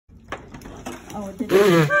Oh, it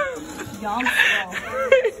didn't. Y'all slow.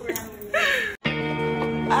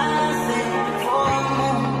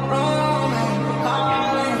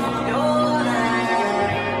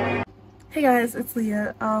 Hey guys, it's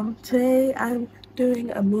Leah. Today I'm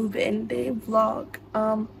doing a move-in day vlog.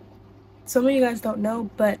 Some of you guys don't know,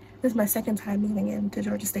 but this is my second time moving into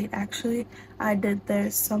Georgia State. Actually, I did their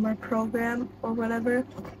summer program or whatever,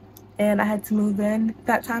 and I had to move in.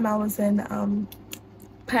 That time I was in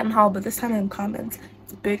Patton Hall, but this time I'm in Commons.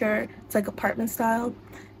 It's bigger, it's like apartment style,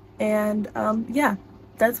 and yeah,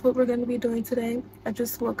 that's what we're going to be doing today. I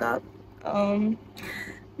just woke up.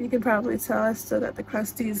 You can probably tell I still got the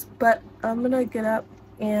crusties, but I'm gonna get up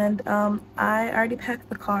and I already packed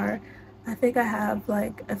the car. I think I have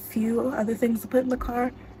like a few other things to put in the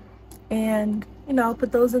car, and you know, I'll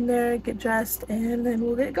put those in there, get dressed, and then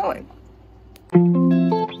we'll get going.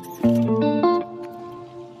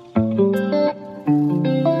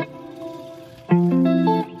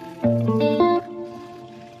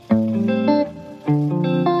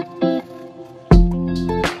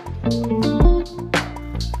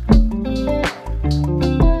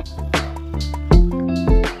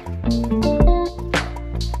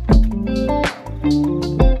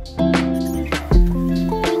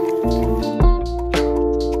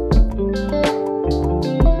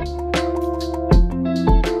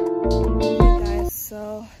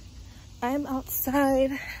 I'm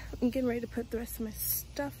outside. I'm getting ready to put the rest of my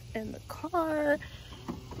stuff in the car.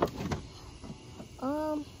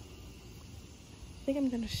 I think I'm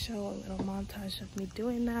gonna show a little montage of me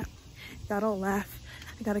doing that. Y'all don't laugh.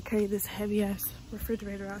 I gotta carry this heavy ass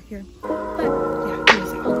refrigerator out here. But yeah, give me a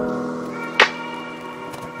second.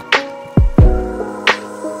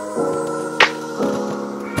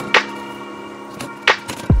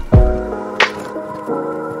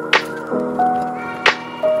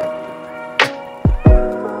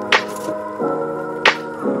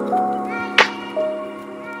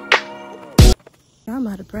 I'm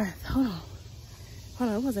out of breath. Hold on.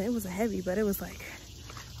 It wasn't heavy, but it was like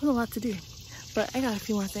a lot to do. But I got a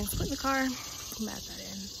few more things to put in the car. I'm add that in.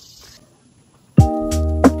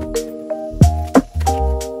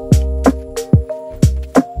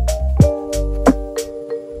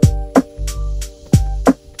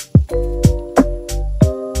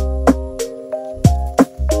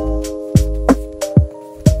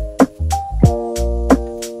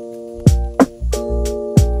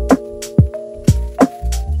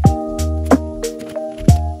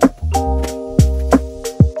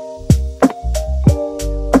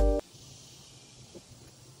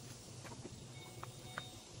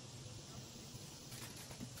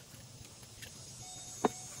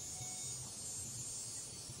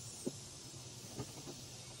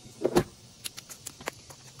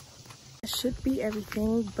 Should be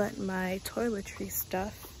everything but my toiletry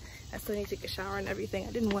stuff. I still need to take a shower and everything.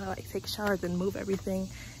 I didn't want to like take a shower then move everything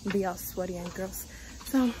and be all sweaty and gross.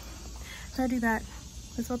 So if I do that,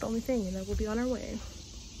 that's not the only thing, and then we'll be on our way.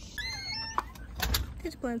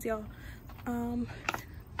 Here's plans, y'all. We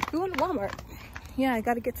went to Walmart. Yeah, I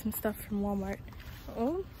gotta get some stuff from Walmart.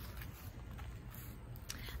 Oh,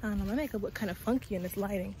 I don't know, my makeup look kind of funky in this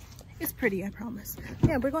lighting. It's pretty, I promise.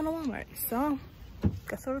 Yeah, we're going to Walmart, so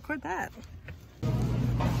guess I'll record that.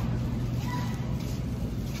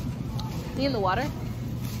 You in the water?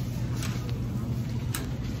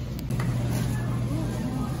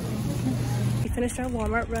 We finished our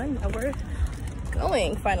Walmart run. Now we're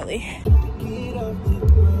going finally.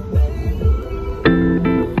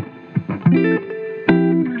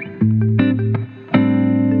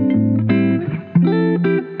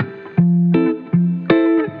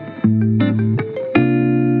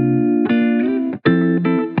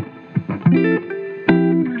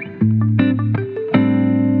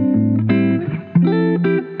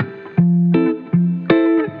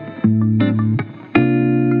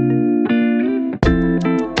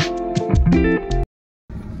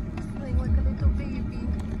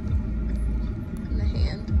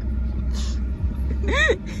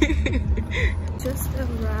 Just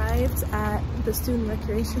arrived at the Student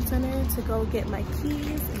Recreation Center to go get my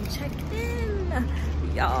keys and check in.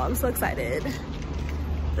 Y'all, I'm so excited.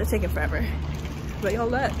 They're taking forever, but y'all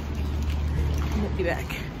let. I'm gonna be back.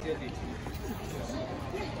 You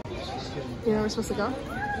know where we're supposed to go?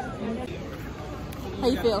 How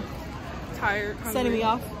you feel? Tired. Setting me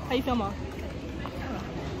off. How you feel, Mom?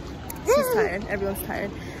 She's tired. Everyone's tired.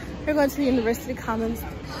 We're going to the University Commons.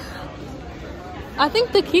 I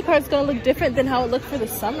think the key card's gonna look different than how it looked for the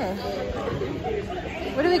summer.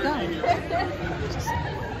 Where do they go?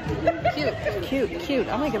 Cute.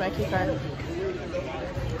 I'm gonna get my key card.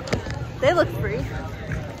 They look free.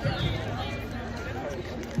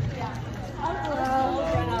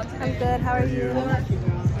 I'm good. How are you?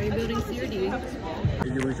 Are you building C or D? If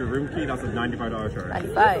you lose your room key, that's a $95 charge.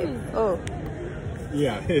 95. Oh.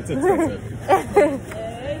 Yeah, it's expensive.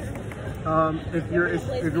 If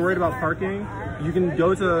you're worried about parking, you can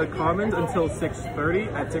go to Commons until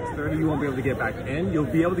 6:30. At 6:30, you won't be able to get back in. You'll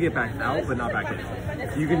be able to get back out, but not back in.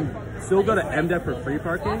 You can still go to MDEP for free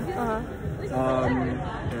parking.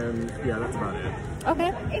 And yeah, that's about it.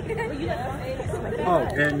 Okay. Oh,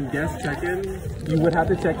 and guest check-in, you would have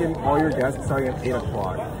to check in all your guests starting at 8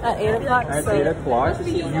 o'clock. At 8 o'clock? At 8 o'clock,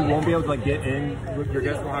 you won't be able to like get in. Your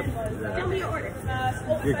guests won't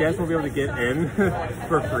be able to get in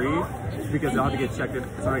for free because they'll have to get checked in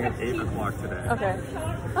starting at 8 o'clock today. Okay.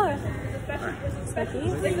 Okay. Alright. It's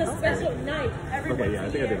a special night. Okay, yeah, I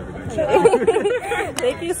think I did everything.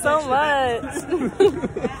 Thank you so much.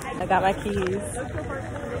 I got my keys.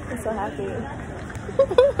 I'm so happy.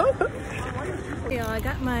 Y'all, I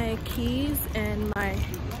got my keys and my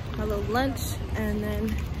little lunch and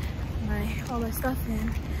then all my stuff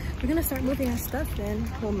in. We're gonna start moving our stuff in.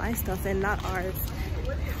 Well, my stuff in, not ours.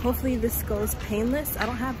 Hopefully this goes painless. I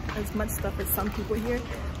don't have as much stuff as some people here,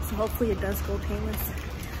 so hopefully it does go painless.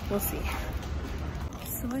 We'll see.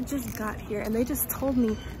 So I just got here and they just told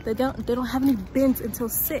me they don't have any bins until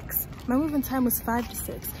 6. My moving time was 5 to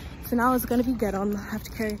 6. So now it's gonna be ghetto. I'm gonna have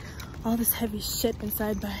to carry all this heavy shit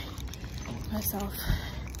inside by myself.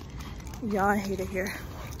 Y'all, I hate it here.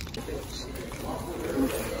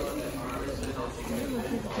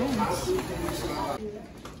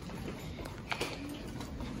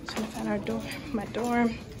 Trying to find our dorm, my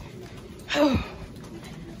dorm. Oh,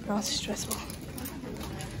 no, it's stressful.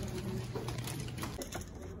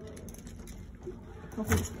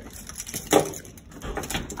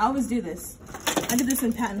 I always do this. I did this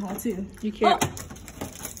in Patton Hall too. You can't. Oh.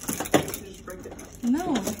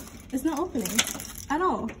 No, it's not opening at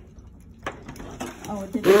all. Oh,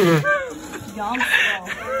 it didn't. Y'all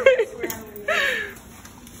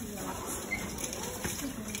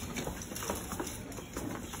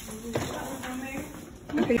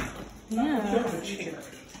okay. Yeah.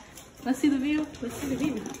 Let's see the view. Let's see the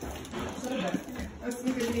view. Let's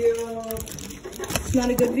see the view. It's not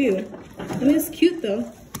a good view. I mean, it's cute though.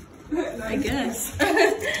 I guess.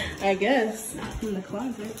 I guess. In the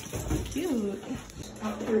closet. Cute.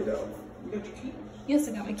 Here we go. You got your key? Yes,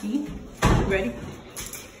 I got my key. Ready?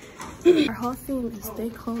 Our whole theme is Stay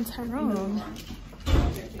Clone Tyrone.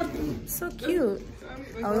 So cute.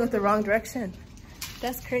 I went the wrong direction.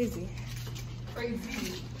 That's crazy.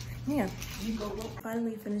 Crazy. Yeah.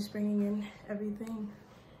 Finally finished bringing in everything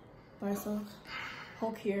by myself.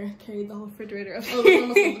 Hulk here carried the whole refrigerator up. Oh,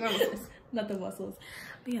 the muscles. Not the muscles.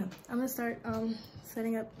 But yeah, I'm gonna start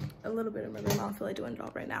setting up a little bit of my room. I don't feel like doing it all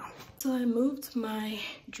right now. So I moved my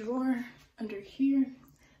drawer under here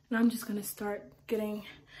and I'm just gonna start getting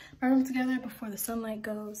my room together before the sunlight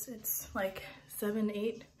goes. It's like 7,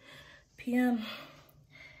 8 p.m.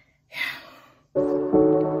 Yeah.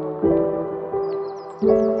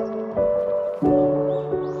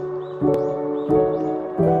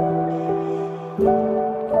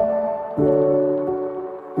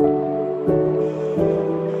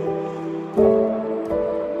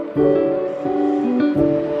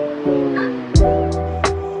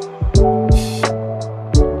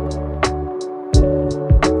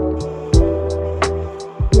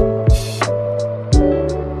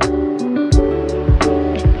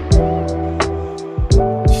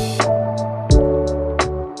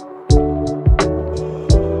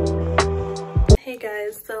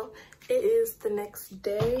 So it is the next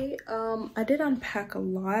day. I did unpack a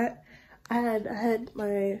lot. I had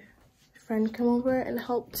my friend come over and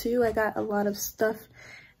help too. I got a lot of stuff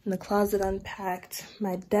in the closet unpacked.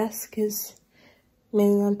 My desk is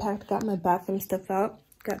mainly unpacked. Got my bathroom stuff out.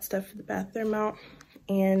 Got stuff for the bathroom out.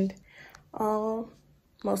 And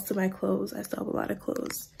most of my clothes. I still have a lot of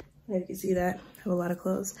clothes. If you can see that, I have a lot of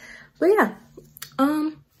clothes. But yeah,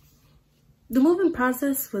 the moving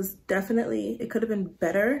process was definitely, it could have been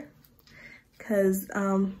better because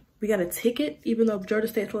we got a ticket. Even though Georgia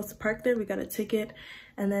State told us to park there, we got a ticket,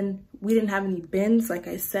 and then we didn't have any bins. Like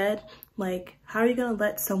I said, like, how are you gonna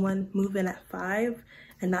let someone move in at 5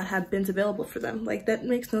 and not have bins available for them? Like, that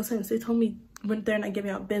makes no sense. They told me they're not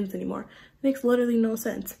giving out bins anymore. It makes literally no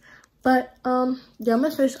sense. But yeah, I'm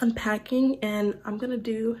gonna finish unpacking and I'm gonna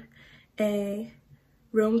do a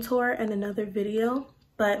room tour and another video.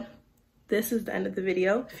 But this is the end of the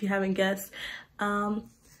video, if you haven't guessed.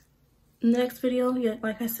 Next video, yeah,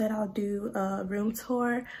 like I said, I'll do a room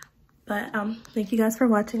tour. But thank you guys for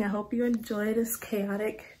watching. I hope you enjoy this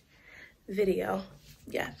chaotic video.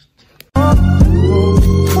 Yeah.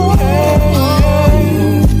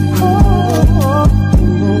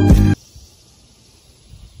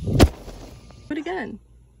 again.